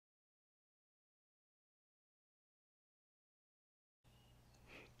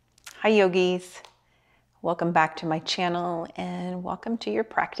Hi yogis, welcome back to my channel and welcome to your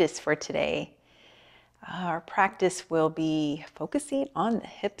practice for today. Our practice will be focusing on the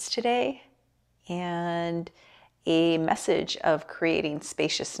hips today and a message of creating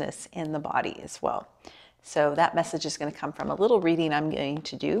spaciousness in the body as well. So that message is going to come from a little reading I'm going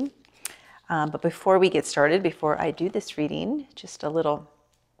to do. But before we get started, before I do this reading, just a little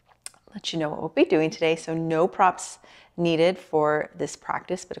let you know what we'll be doing today. So no props needed for this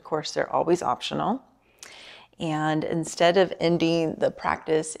practice, but of course they're always optional. And instead of ending the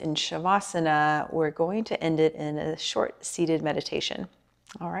practice in Shavasana, we're going to end it in a short seated meditation.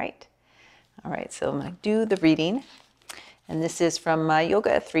 All right, so I'm going to do the reading. And this is from my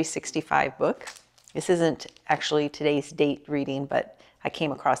Yoga 365 book. This isn't actually today's date reading, but I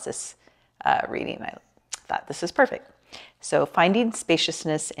came across this reading. I thought this is perfect. So, finding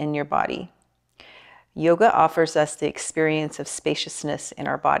spaciousness in your body. Yoga offers us the experience of spaciousness in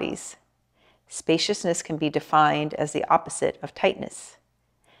our bodies. Spaciousness can be defined as the opposite of tightness.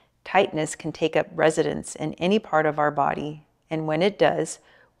 Tightness can take up residence in any part of our body, and when it does,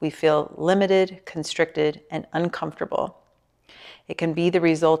 we feel limited, constricted, and uncomfortable. It can be the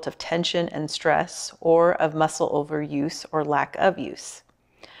result of tension and stress, or of muscle overuse or lack of use.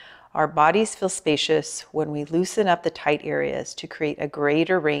 Our bodies feel spacious when we loosen up the tight areas to create a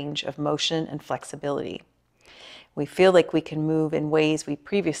greater range of motion and flexibility. We feel like we can move in ways we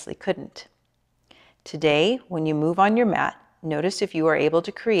previously couldn't. Today, when you move on your mat, notice if you are able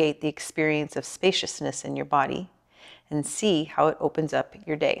to create the experience of spaciousness in your body and see how it opens up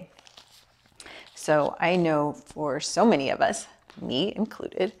your day. So I know for so many of us, me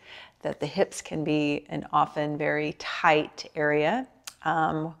included, that the hips can be an often very tight area.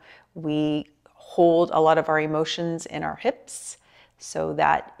 We hold a lot of our emotions in our hips, so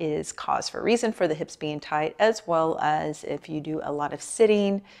that is cause for reason for the hips being tight, as well as if you do a lot of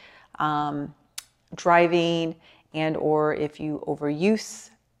sitting, driving, and or if you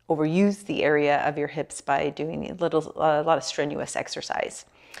overuse the area of your hips by doing a lot of strenuous exercise.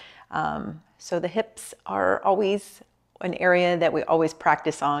 So the hips are always an area that we always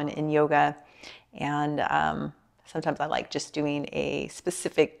practice on in yoga, and sometimes I like just doing a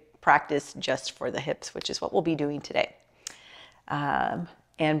specific practice just for the hips, which is what we'll be doing today.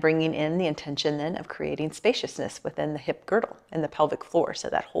 And bringing in the intention then of creating spaciousness within the hip girdle and the pelvic floor. So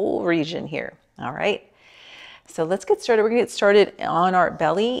that whole region here. All right. So let's get started. We're going to get started on our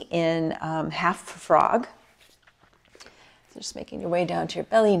belly in half frog. So just making your way down to your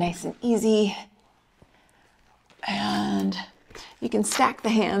belly, nice and easy. And you can stack the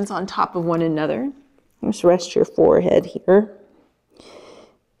hands on top of one another. Just rest your forehead here.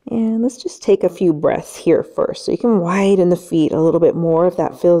 And let's just take a few breaths here first. So you can widen the feet a little bit more if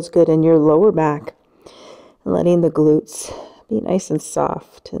that feels good in your lower back. And letting the glutes be nice and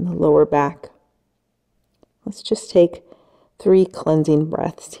soft in the lower back. Let's just take 3 cleansing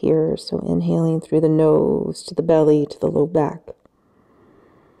breaths here. So inhaling through the nose to the belly to the low back.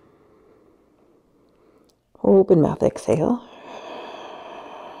 Open mouth exhale.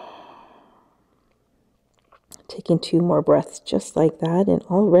 Taking 2 more breaths just like that, and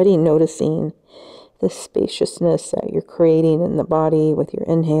already noticing the spaciousness that you're creating in the body with your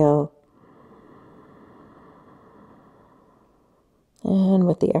inhale and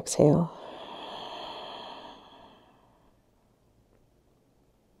with the exhale.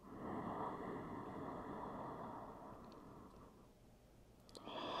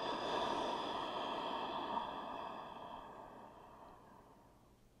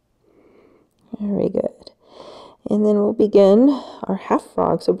 Very good. And then we'll begin our half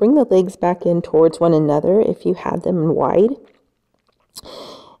frog. So bring the legs back in towards one another if you had them wide.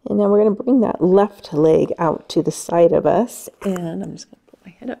 And now we're going to bring that left leg out to the side of us. And I'm just going to put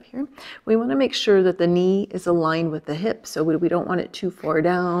my head up here. We want to make sure that the knee is aligned with the hip. So we don't want it too far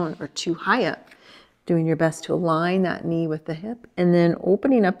down or too high up. Doing your best to align that knee with the hip. And then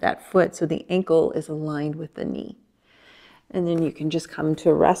opening up that foot so the ankle is aligned with the knee. And then you can just come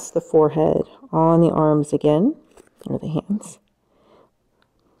to rest the forehead on the arms again. Or the hands.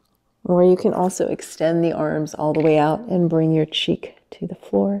 Or you can also extend the arms all the way out and bring your cheek to the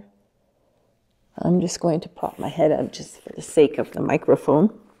floor. I'm just going to prop my head up just for the sake of the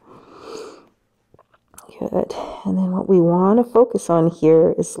microphone. Good. And then what we want to focus on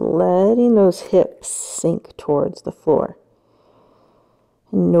here is letting those hips sink towards the floor.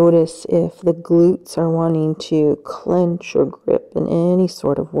 And notice if the glutes are wanting to clench or grip in any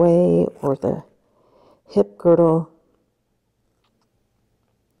sort of way, or the hip girdle.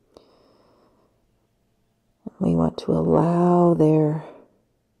 We want to allow their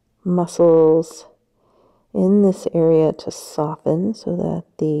muscles in this area to soften so that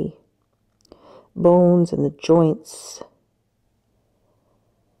the bones and the joints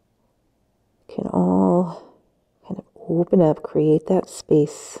can all kind of open up, create that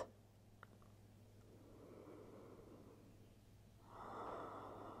space.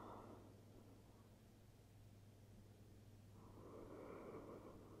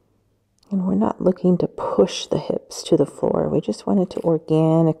 And we're not looking to push the hips to the floor. We just want it to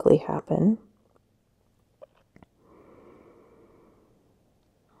organically happen.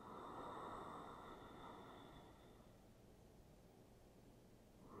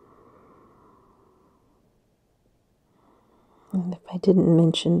 And if I didn't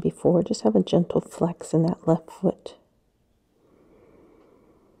mention before, just have a gentle flex in that left foot.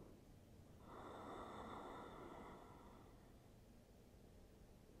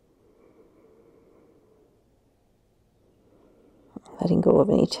 Letting go of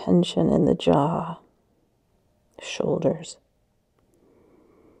any tension in the jaw, shoulders.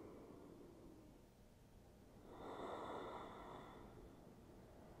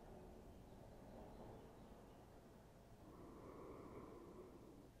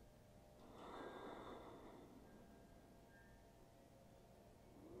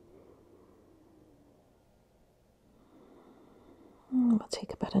 We'll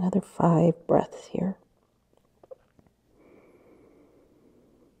take about another 5 breaths here.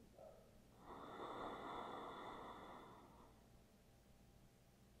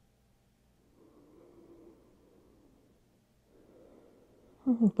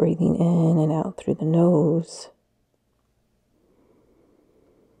 Breathing in and out through the nose.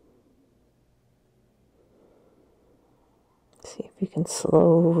 See if you can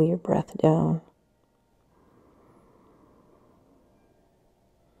slow your breath down.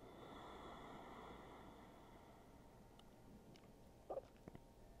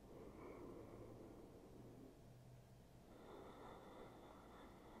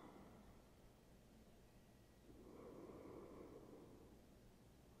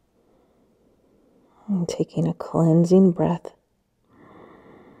 And taking a cleansing breath.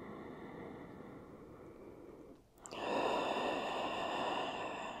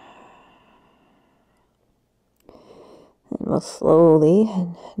 And we'll slowly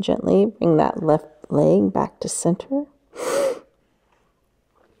and gently bring that left leg back to center.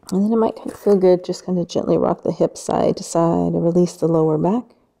 And then it might kind of feel good, just kind of gently rock the hips side to side and release the lower back.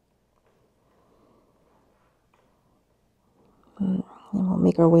 And we'll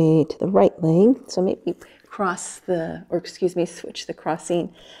make our way to the right leg. So maybe switch the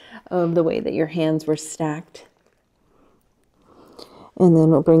crossing of the way that your hands were stacked. And then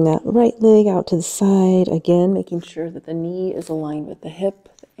we'll bring that right leg out to the side, again, making sure that the knee is aligned with the hip,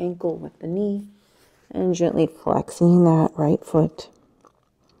 the ankle with the knee, and gently flexing that right foot.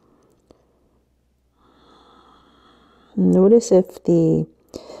 Notice if the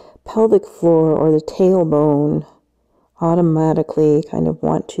pelvic floor or the tailbone automatically kind of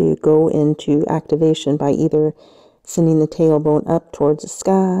want to go into activation by either sending the tailbone up towards the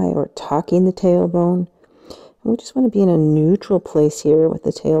sky or tucking the tailbone. And we just want to be in a neutral place here with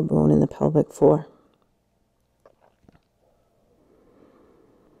the tailbone and the pelvic floor.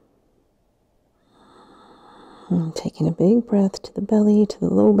 And taking a big breath to the belly, to the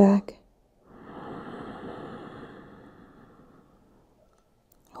low back.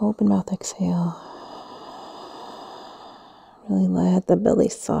 Open mouth exhale. Really let the belly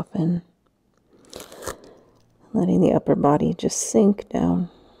soften. Letting the upper body just sink down.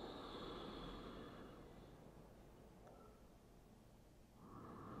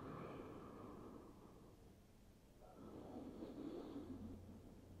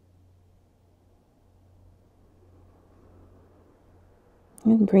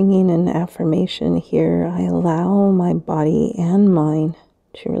 And bringing an affirmation here, I allow my body and mind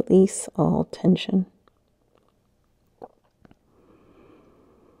to release all tension.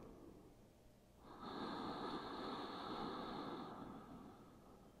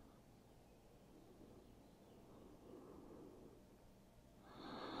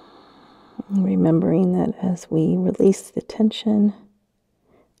 And remembering that as we release the tension,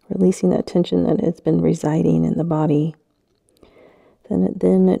 releasing that tension that has been residing in the body,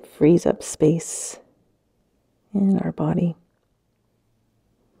 then it frees up space in our body.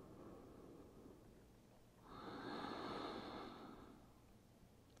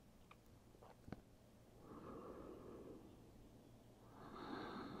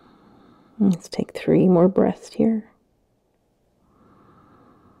 Let's take 3 more breaths here.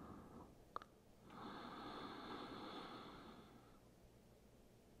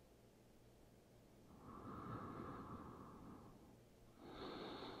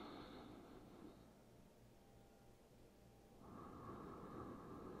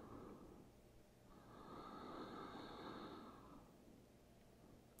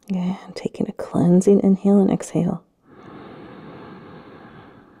 And taking a cleansing inhale and exhale.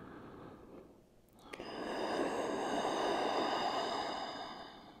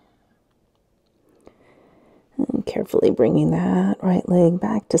 And carefully bringing that right leg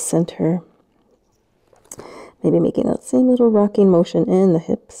back to center. Maybe making that same little rocking motion in the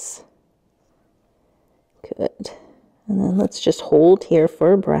hips. Good. And then let's just hold here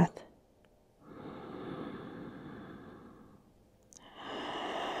for a breath.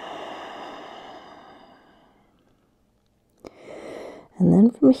 And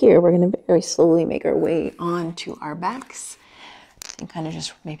then from here, we're going to very slowly make our way onto our backs. And kind of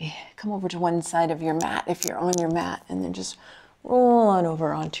just maybe come over to one side of your mat if you're on your mat, and then just roll on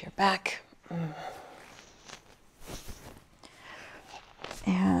over onto your back.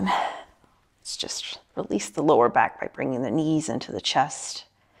 And let's just release the lower back by bringing the knees into the chest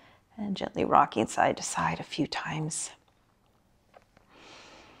and gently rocking side to side a few times.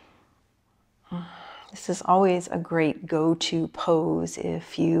 This is always a great go-to pose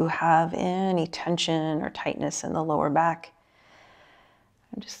if you have any tension or tightness in the lower back.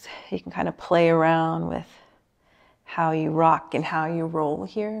 And just, you can kind of play around with how you rock and how you roll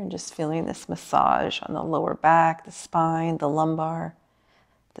here, and just feeling this massage on the lower back, the spine, the lumbar,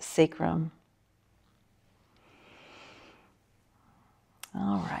 the sacrum.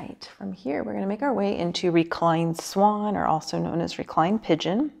 All right, from here we're going to make our way into reclined swan, or also known as reclined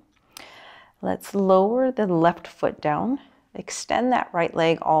pigeon. Let's lower the left foot down. Extend that right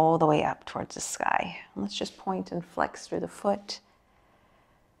leg all the way up towards the sky. Let's just point and flex through the foot.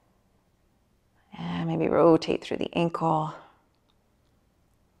 And maybe rotate through the ankle.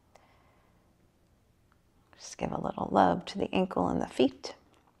 Just give a little love to the ankle and the feet.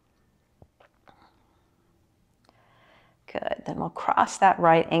 Good. Then we'll cross that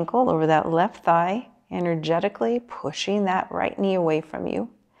right ankle over that left thigh, energetically pushing that right knee away from you.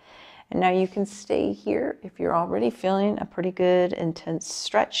 And now you can stay here if you're already feeling a pretty good intense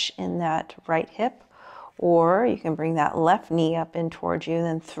stretch in that right hip, or you can bring that left knee up in towards you,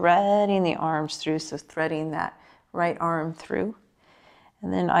 then threading the arms through, so threading that right arm through.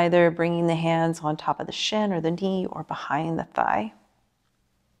 And then either bringing the hands on top of the shin or the knee or behind the thigh.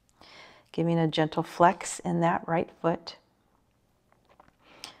 Giving a gentle flex in that right foot.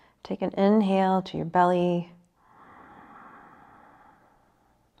 Take an inhale to your belly.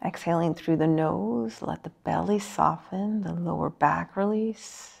 Exhaling through the nose, let the belly soften, the lower back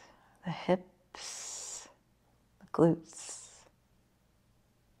release, the hips, the glutes.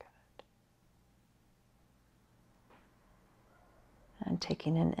 Good. And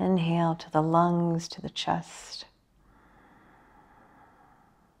taking an inhale to the lungs, to the chest.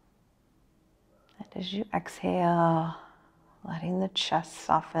 And as you exhale, letting the chest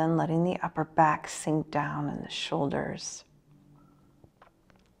soften, letting the upper back sink down and the shoulders.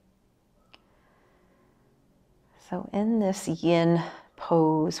 So in this yin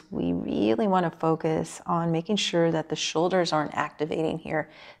pose, we really want to focus on making sure that the shoulders aren't activating here.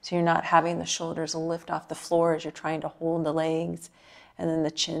 So you're not having the shoulders lift off the floor as you're trying to hold the legs, and then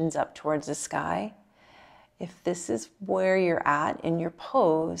the chin's up towards the sky. If this is where you're at in your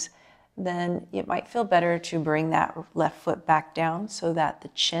pose, then it might feel better to bring that left foot back down so that the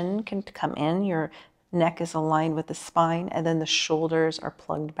chin can come in, your neck is aligned with the spine, and then the shoulders are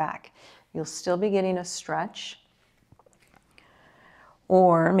plugged back. You'll still be getting a stretch.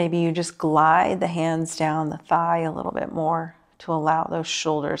 Or maybe you just glide the hands down the thigh a little bit more to allow those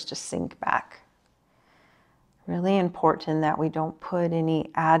shoulders to sink back. Really important that we don't put any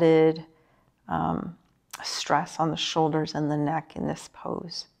added stress on the shoulders and the neck in this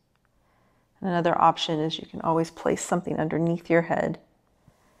pose. Another option is you can always place something underneath your head.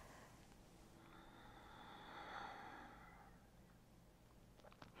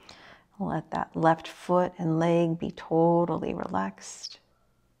 Let that left foot and leg be totally relaxed.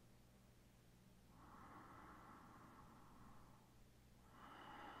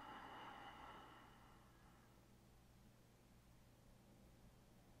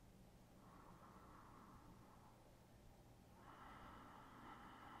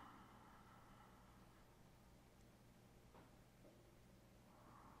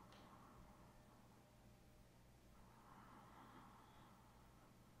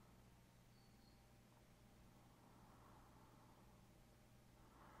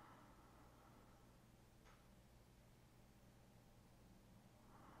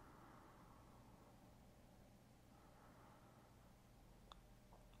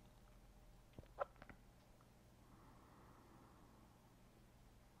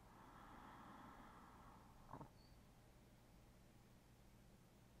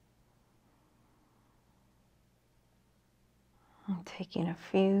 Taking a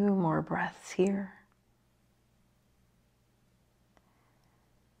few more breaths here.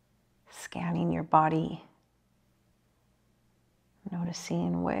 Scanning your body.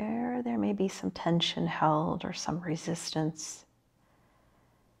 Noticing where there may be some tension held or some resistance.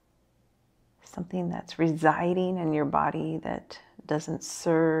 Something that's residing in your body that doesn't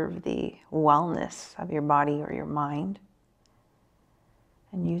serve the wellness of your body or your mind.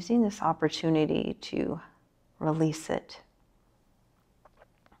 And using this opportunity to release it.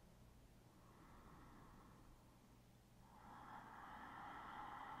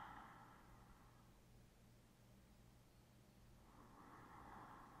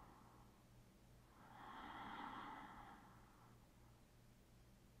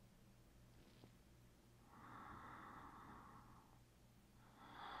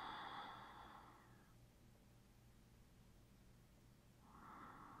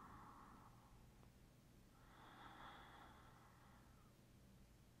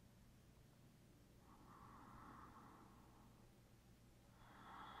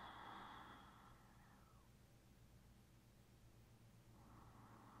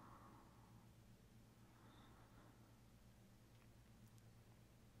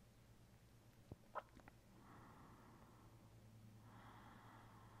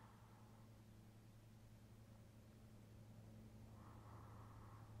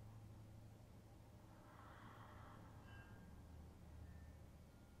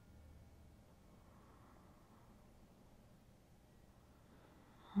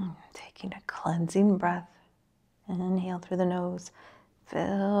 Taking a cleansing breath. Inhale through the nose.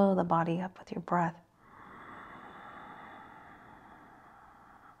 Fill the body up with your breath.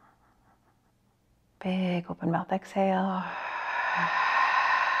 Big open mouth exhale.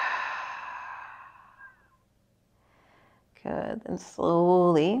 Good. Then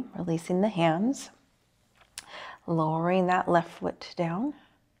slowly releasing the hands. Lowering that left foot down.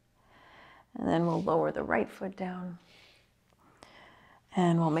 And then we'll lower the right foot down.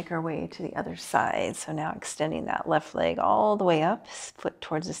 And we'll make our way to the other side. So now extending that left leg all the way up, foot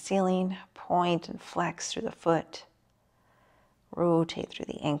towards the ceiling, point and flex through the foot, rotate through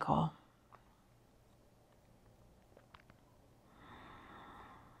the ankle.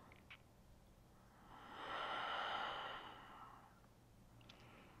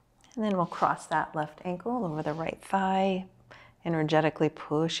 And then we'll cross that left ankle over the right thigh, energetically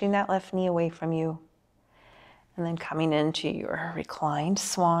pushing that left knee away from you. And then coming into your reclined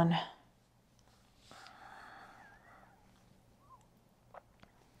swan.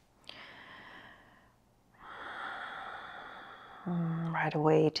 Right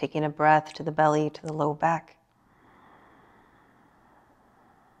away, taking a breath to the belly, to the low back.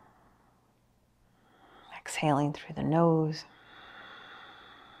 Exhaling through the nose.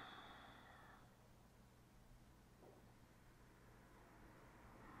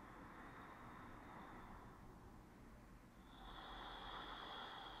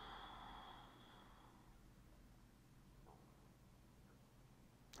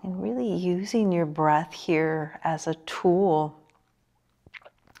 And really using your breath here as a tool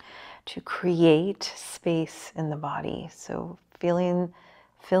to create space in the body. So filling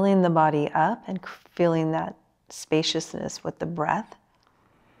the body up and feeling that spaciousness with the breath.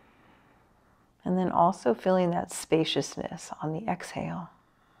 And then also feeling that spaciousness on the exhale.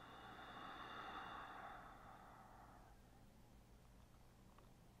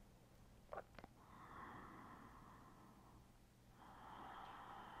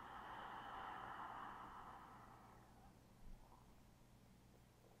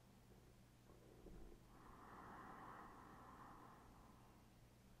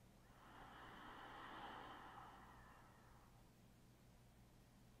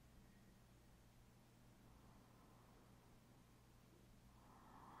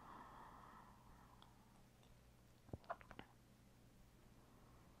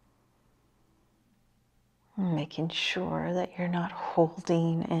 Making sure that you're not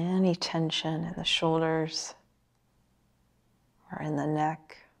holding any tension in the shoulders or in the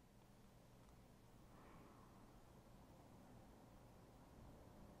neck.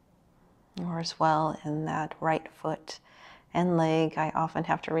 Or as well in that right foot and leg. I often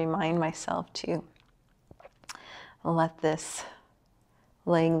have to remind myself to let this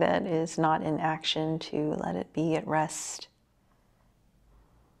leg that is not in action, to let it be at rest.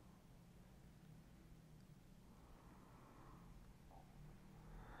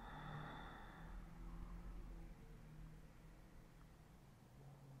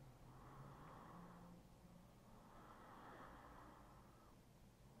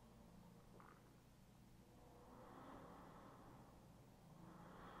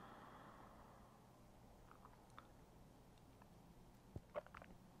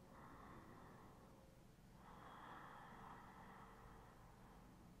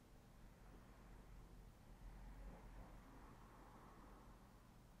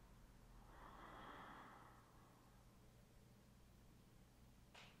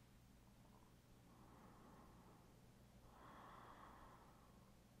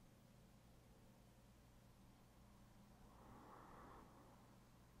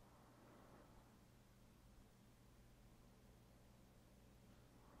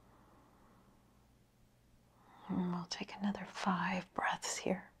 we'll take another 5 breaths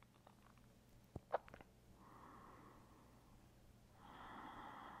here.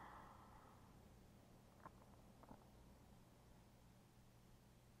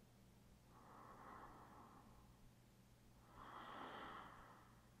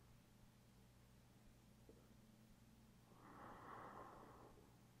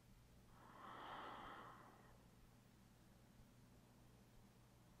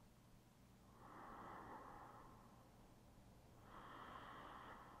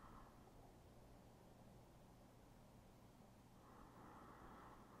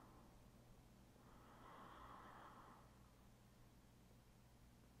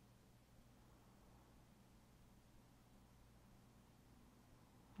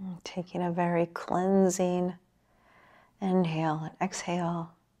 Taking a very cleansing inhale and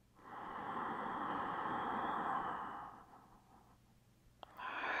exhale.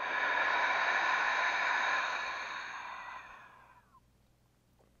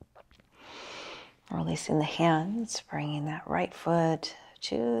 Releasing the hands, bringing that right foot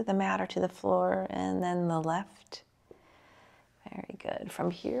to the mat or to the floor, and then the left. Very good.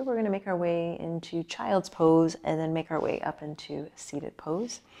 From here, we're going to make our way into child's pose and then make our way up into seated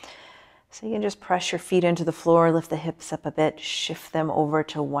pose. So you can just press your feet into the floor, lift the hips up a bit, shift them over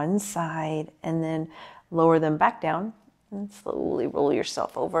to one side, and then lower them back down, and slowly roll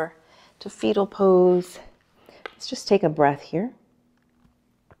yourself over to fetal pose. Let's just take a breath here.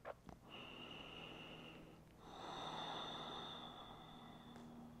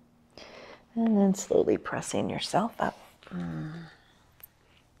 And then slowly pressing yourself up. Good.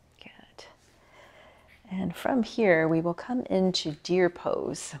 And from here, we will come into deer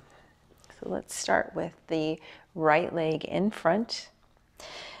pose. So let's start with the right leg in front.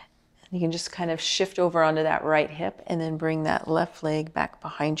 You can just kind of shift over onto that right hip and then bring that left leg back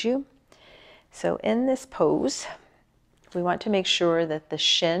behind you. So in this pose, we want to make sure that the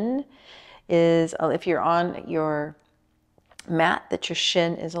shin is, if you're on your mat, that your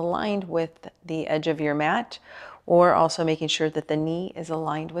shin is aligned with the edge of your mat, or also making sure that the knee is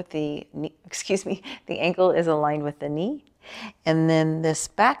aligned with the ankle is aligned with the knee. And then this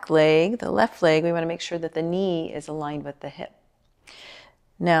back leg, the left leg, we want to make sure that the knee is aligned with the hip.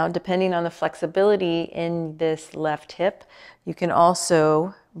 Now, depending on the flexibility in this left hip, you can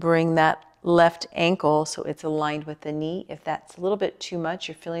also bring that left ankle so it's aligned with the knee. If that's a little bit too much,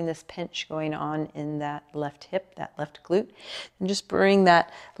 you're feeling this pinch going on in that left hip, that left glute, and just bring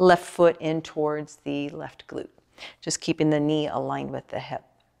that left foot in towards the left glute, just keeping the knee aligned with the hip.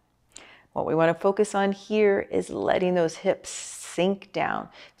 What we want to focus on here is letting those hips sink down.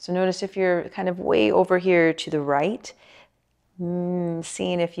 So notice if you're kind of way over here to the right,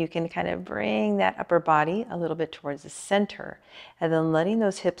 seeing if you can kind of bring that upper body a little bit towards the center, and then letting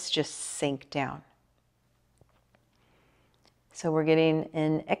those hips just sink down. So we're getting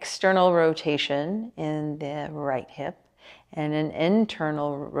an external rotation in the right hip and an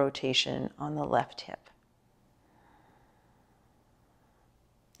internal rotation on the left hip.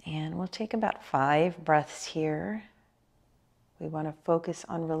 And we'll take about 5 breaths here. We want to focus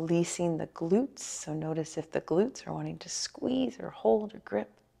on releasing the glutes. So notice if the glutes are wanting to squeeze or hold or grip.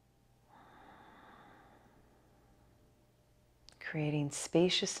 Creating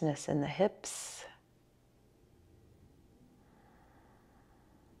spaciousness in the hips.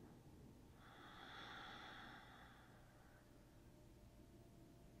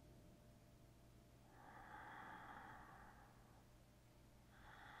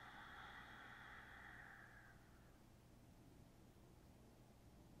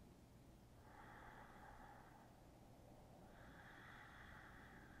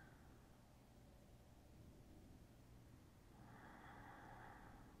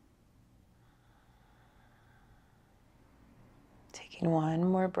 Taking one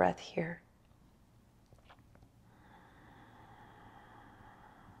more breath here.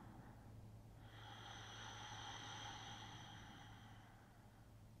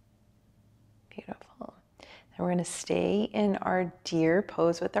 Beautiful. Now we're going to stay in our deer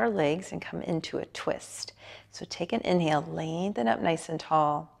pose with our legs and come into a twist. So take an inhale, lengthen up nice and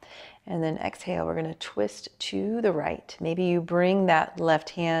tall. And then exhale, we're going to twist to the right. Maybe you bring that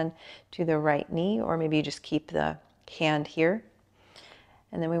left hand to the right knee, or maybe you just keep the hand here.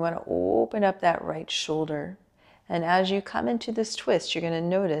 And then we want to open up that right shoulder. And as you come into this twist, you're going to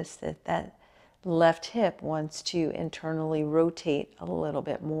notice that that left hip wants to internally rotate a little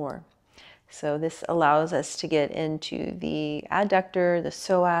bit more. So this allows us to get into the adductor, the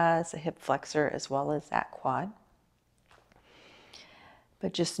psoas, the hip flexor, as well as that quad.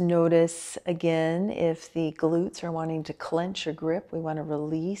 But just notice again, if the glutes are wanting to clench or grip, we want to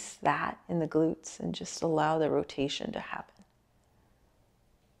release that in the glutes and just allow the rotation to happen.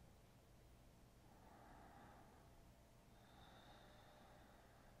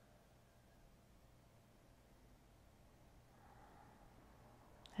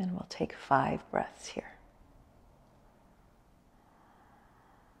 And we'll take 5 breaths here.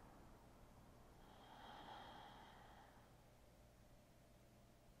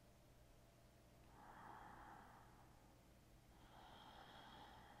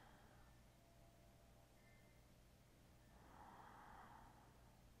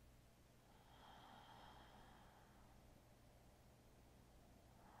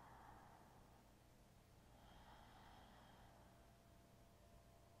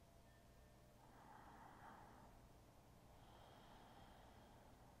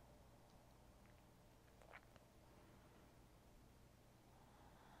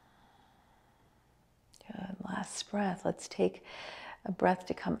 Good. Last breath. Let's take a breath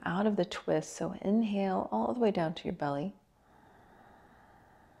to come out of the twist. So inhale all the way down to your belly.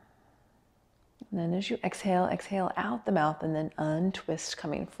 And then as you exhale, exhale out the mouth and then untwist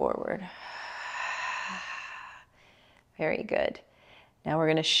coming forward. Very good. Now we're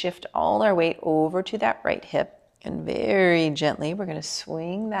going to shift all our weight over to that right hip. And very gently, we're going to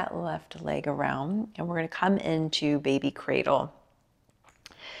swing that left leg around. And we're going to come into baby cradle.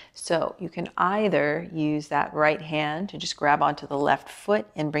 So you can either use that right hand to just grab onto the left foot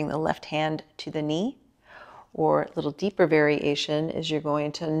and bring the left hand to the knee. Or a little deeper variation is you're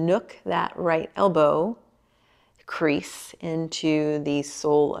going to nook that right elbow crease into the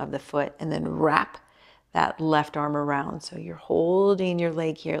sole of the foot and then wrap that left arm around. So you're holding your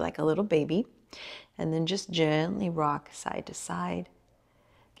leg here like a little baby and then just gently rock side to side.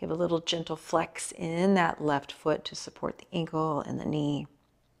 Give a little gentle flex in that left foot to support the ankle and the knee.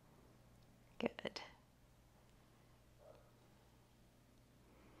 Good.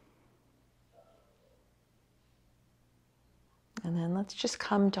 And then let's just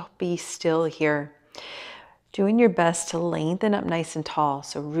come to be still here. Doing your best to lengthen up nice and tall.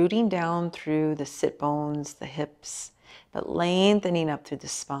 So rooting down through the sit bones, the hips, but lengthening up through the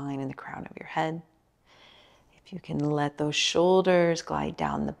spine and the crown of your head. If you can let those shoulders glide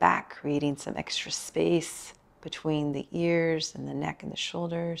down the back, creating some extra space between the ears and the neck and the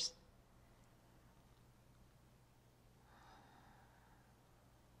shoulders.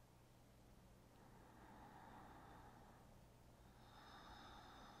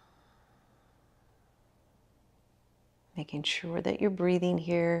 Making sure that you're breathing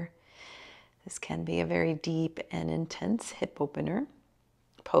here. This can be a very deep and intense hip opener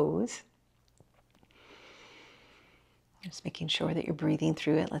pose. Just making sure that you're breathing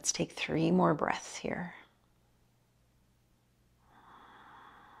through it. Let's take 3 more breaths here.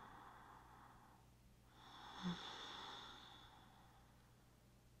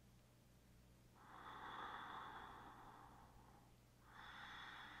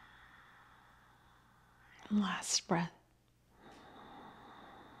 And last breath.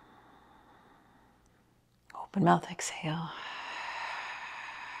 Open mouth, exhale.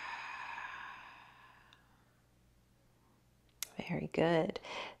 Very good.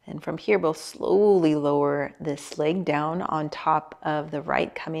 And from here, we'll slowly lower this leg down on top of the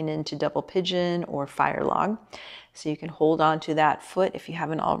right, coming into double pigeon or fire log. So you can hold on to that foot if you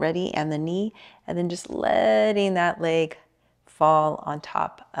haven't already, and the knee, and then just letting that leg fall on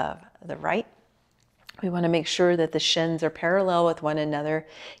top of the right. We want to make sure that the shins are parallel with one another,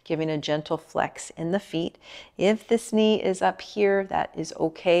 giving a gentle flex in the feet. If this knee is up here, that is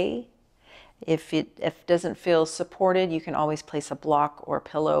okay. If it doesn't feel supported, you can always place a block or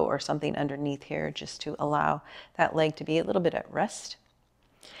pillow or something underneath here just to allow that leg to be a little bit at rest.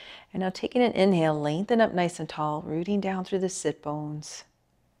 And now taking an inhale, lengthen up nice and tall, rooting down through the sit bones.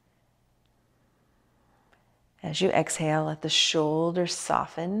 As you exhale, let the shoulders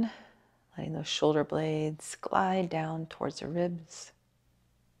soften, letting those shoulder blades glide down towards the ribs.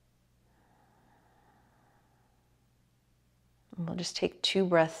 And we'll just take 2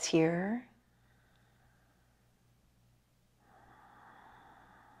 breaths here.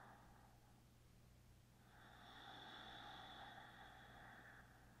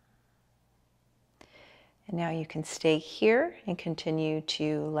 And now you can stay here and continue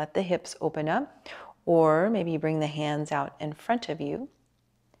to let the hips open up, or maybe you bring the hands out in front of you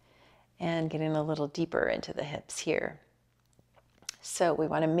and getting a little deeper into the hips here. So we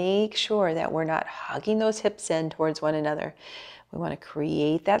want to make sure that we're not hugging those hips in towards one another. We want to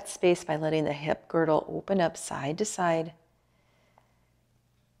create that space by letting the hip girdle open up side to side.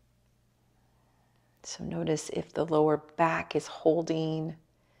 So notice if the lower back is holding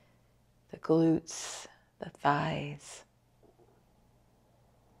the glutes, the thighs.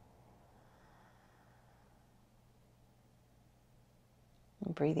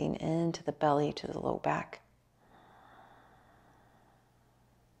 And breathing into the belly, to the low back.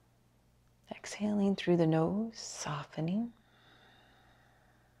 Exhaling through the nose, softening.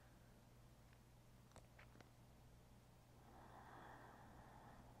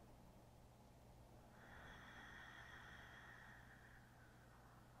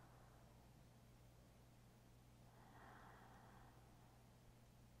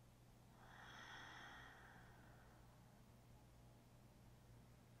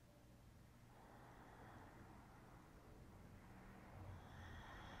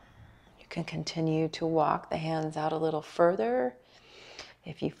 You can continue to walk the hands out a little further.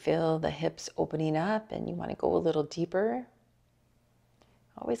 If you feel the hips opening up and you want to go a little deeper,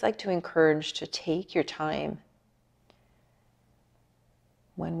 I always like to encourage to take your time.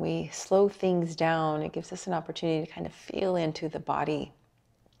 When we slow things down, it gives us an opportunity to kind of feel into the body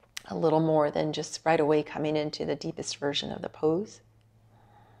a little more than just right away coming into the deepest version of the pose.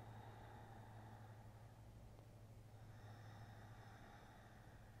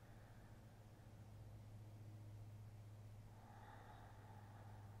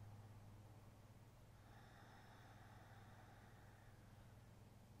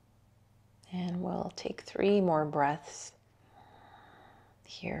 And we'll take 3 more breaths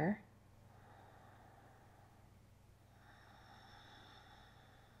here.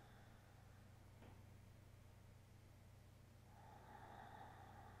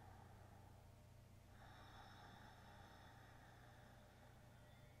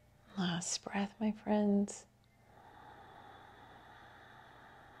 Last breath, my friends.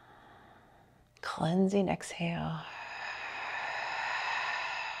 Cleansing exhale.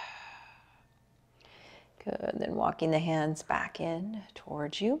 Good. Then walking the hands back in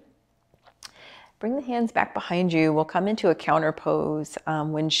towards you. Bring the hands back behind you. We'll come into a counter pose,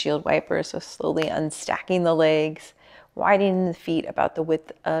 windshield wiper. So slowly unstacking the legs, widening the feet about the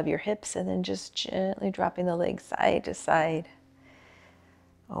width of your hips, and then just gently dropping the legs side to side.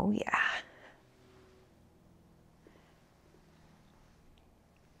 Oh yeah.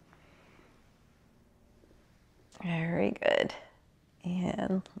 Very good.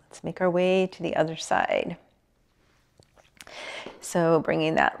 And let's make our way to the other side. So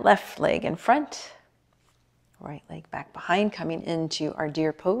bringing that left leg in front, right leg back behind, coming into our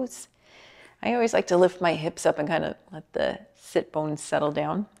deer pose. I always like to lift my hips up and kind of let the sit bones settle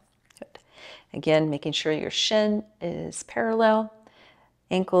down. Good. Again, making sure your shin is parallel,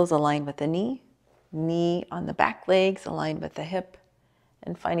 ankles aligned with the knee, knee on the back legs aligned with the hip,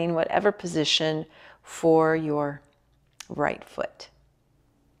 and finding whatever position for your right foot.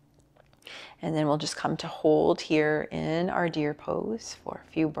 And then we'll just come to hold here in our deer pose for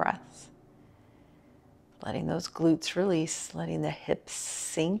a few breaths. Letting those glutes release, letting the hips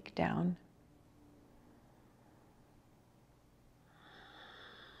sink down.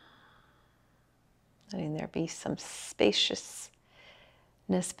 Letting there be some spaciousness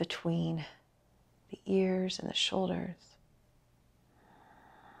between the ears and the shoulders.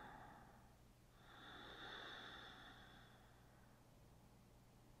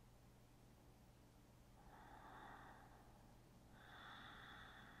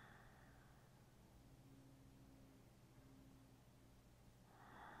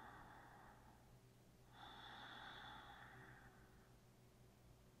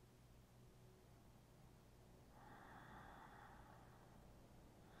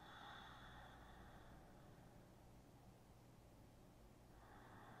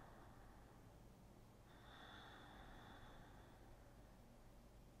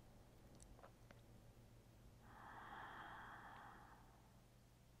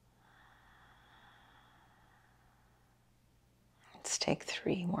 Let's take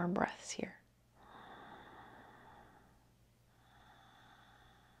 3 more breaths here.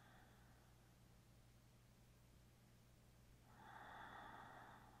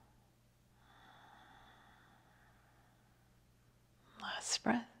 Last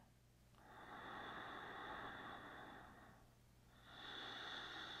breath.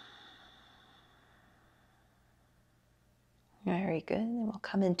 Very good. And we'll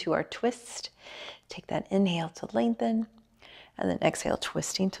come into our twist. Take that inhale to lengthen, and then exhale,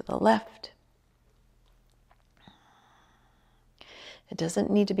 twisting to the left. It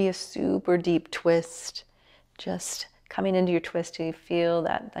doesn't need to be a super deep twist. Just coming into your twist, you feel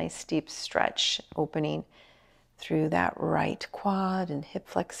that nice deep stretch opening through that right quad and hip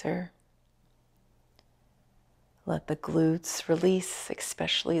flexor. Let the glutes release,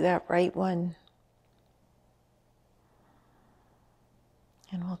 especially that right one.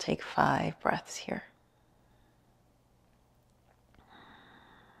 And we'll take 5 breaths here.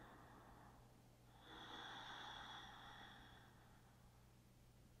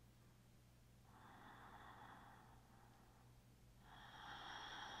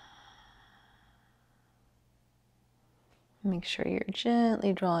 Make sure you're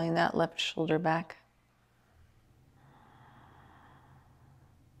gently drawing that left shoulder back.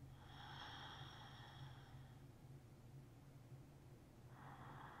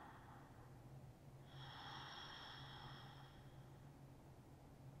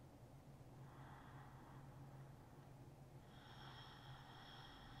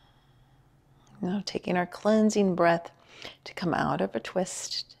 Now taking our cleansing breath to come out of a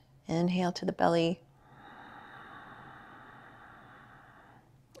twist. Inhale to the belly.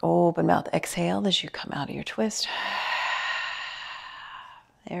 Open mouth, exhale as you come out of your twist.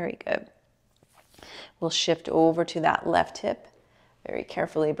 Very good. We'll shift over to that left hip, very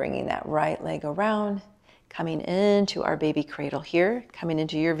carefully bringing that right leg around, coming into our baby cradle here, coming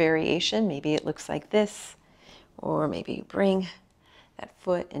into your variation. Maybe it looks like this, or maybe you bring that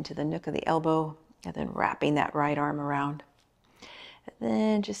foot into the nook of the elbow and then wrapping that right arm around. And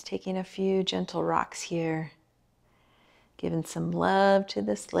then just taking a few gentle rocks here, giving some love to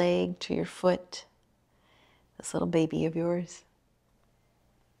this leg, to your foot, this little baby of yours.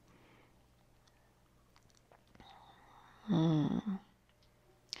 Come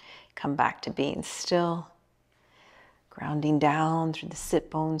back to being still, grounding down through the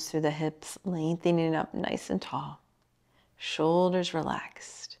sit bones, through the hips, lengthening up nice and tall, shoulders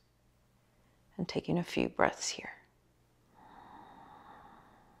relaxed, and taking a few breaths here.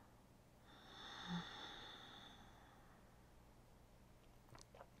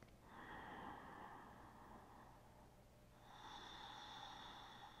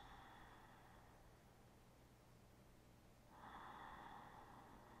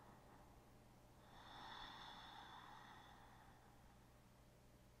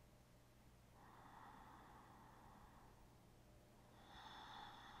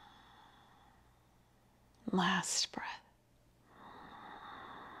 Last breath.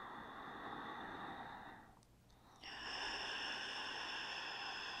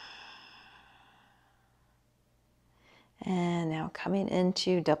 And now coming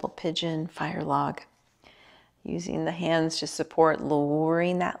into double pigeon fire log. Using the hands to support,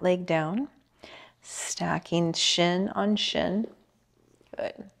 lowering that leg down. Stacking shin on shin.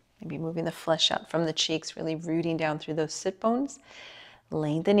 Good. Maybe moving the flesh out from the cheeks, really rooting down through those sit bones.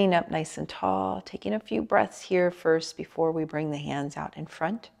 Lengthening up nice and tall. Taking a few breaths here first before we bring the hands out in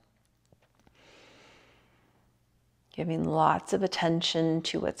front. Giving lots of attention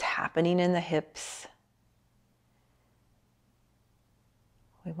to what's happening in the hips.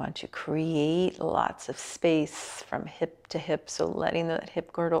 We want to create lots of space from hip to hip, so letting that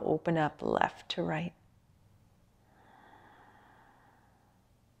hip girdle open up left to right.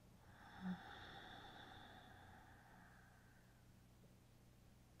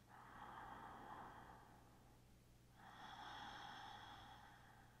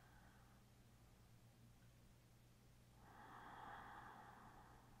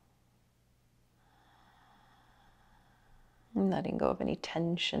 And letting go of any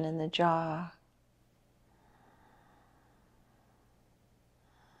tension in the jaw.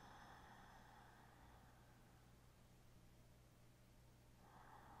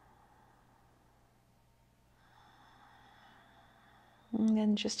 And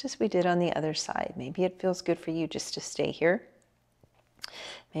then just as we did on the other side, maybe it feels good for you just to stay here.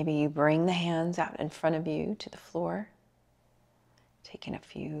 Maybe you bring the hands out in front of you to the floor. Taking a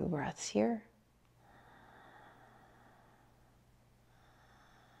few breaths here.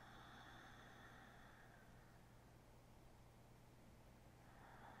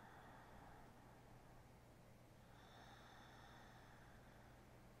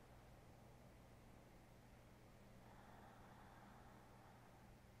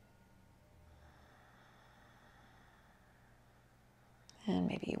 And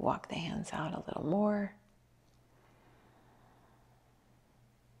maybe you walk the hands out a little more.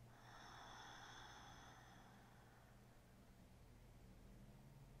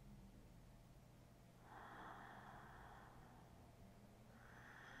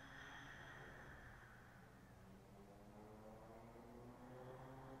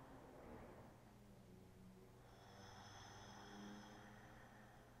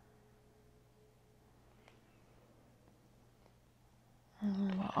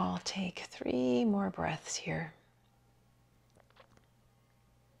 And we'll all take 3 more breaths here.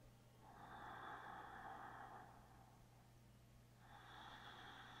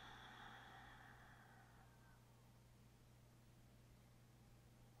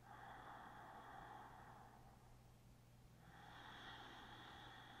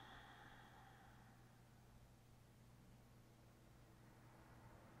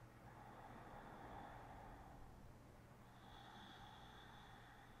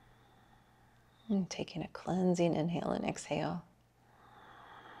 And taking a cleansing inhale and exhale.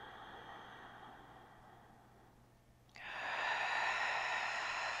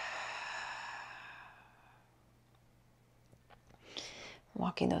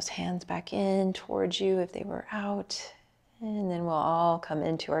 Walking those hands back in towards you if they were out. And then we'll all come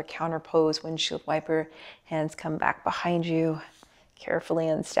into our counter pose, windshield wiper. Hands come back behind you. Carefully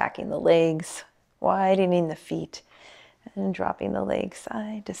unstacking the legs, widening the feet, and dropping the legs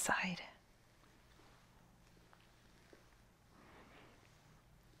side to side.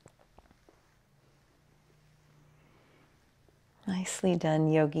 Nicely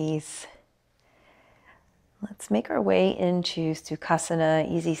done, yogis. Let's make our way into Sukhasana,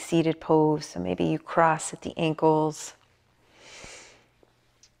 easy seated pose. So maybe you cross at the ankles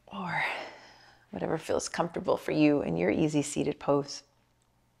or whatever feels comfortable for you in your easy seated pose.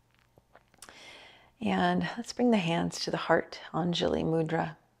 And let's bring the hands to the heart, Anjali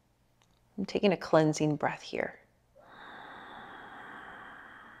Mudra. I'm taking a cleansing breath here.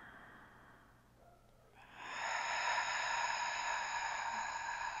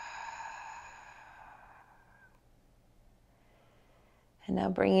 And now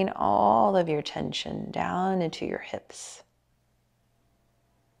bringing all of your tension down into your hips.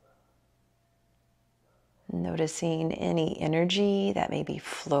 Noticing any energy that may be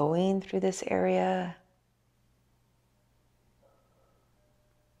flowing through this area.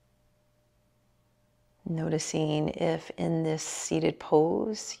 Noticing if in this seated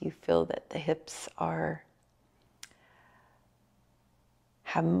pose you feel that the hips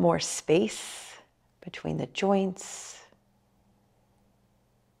have more space between the joints,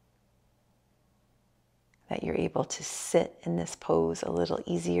 that you're able to sit in this pose a little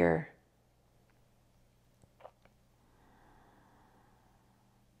easier.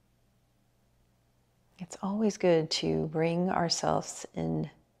 It's always good to bring ourselves in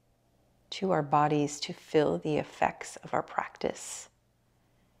to our bodies to feel the effects of our practice.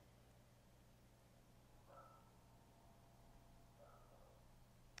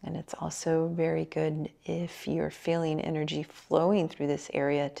 And it's also very good if you're feeling energy flowing through this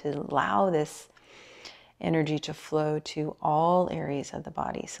area to allow this energy to flow to all areas of the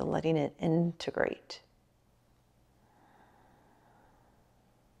body, so letting it integrate.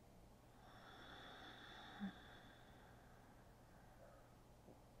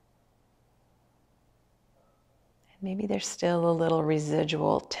 Maybe there's still a little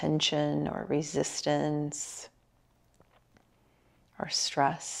residual tension or resistance or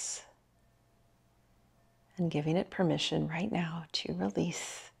stress, and giving it permission right now to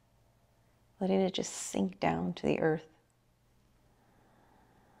release, letting it just sink down to the earth.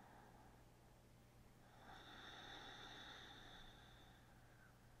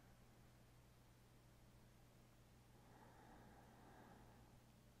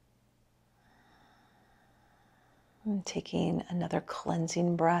 And taking another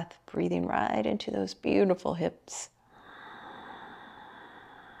cleansing breath, breathing right into those beautiful hips.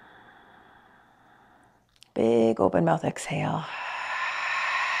 Big open mouth exhale.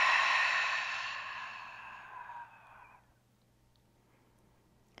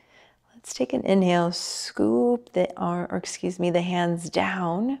 Let's take an inhale, scoop the hands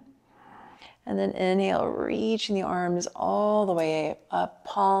down. And then inhale, reaching the arms all the way up,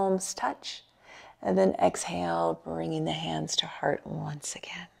 palms touch. And then exhale, bringing the hands to heart once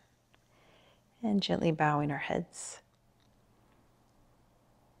again. And gently bowing our heads.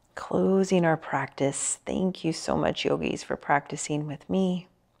 Closing our practice. Thank you so much, yogis, for practicing with me.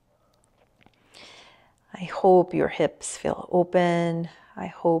 I hope your hips feel open. I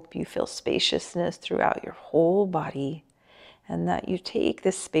hope you feel spaciousness throughout your whole body, and that you take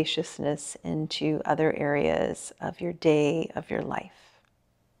this spaciousness into other areas of your day, of your life.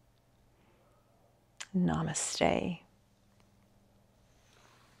 Namaste.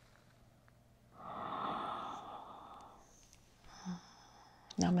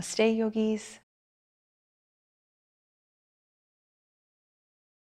 Namaste, yogis.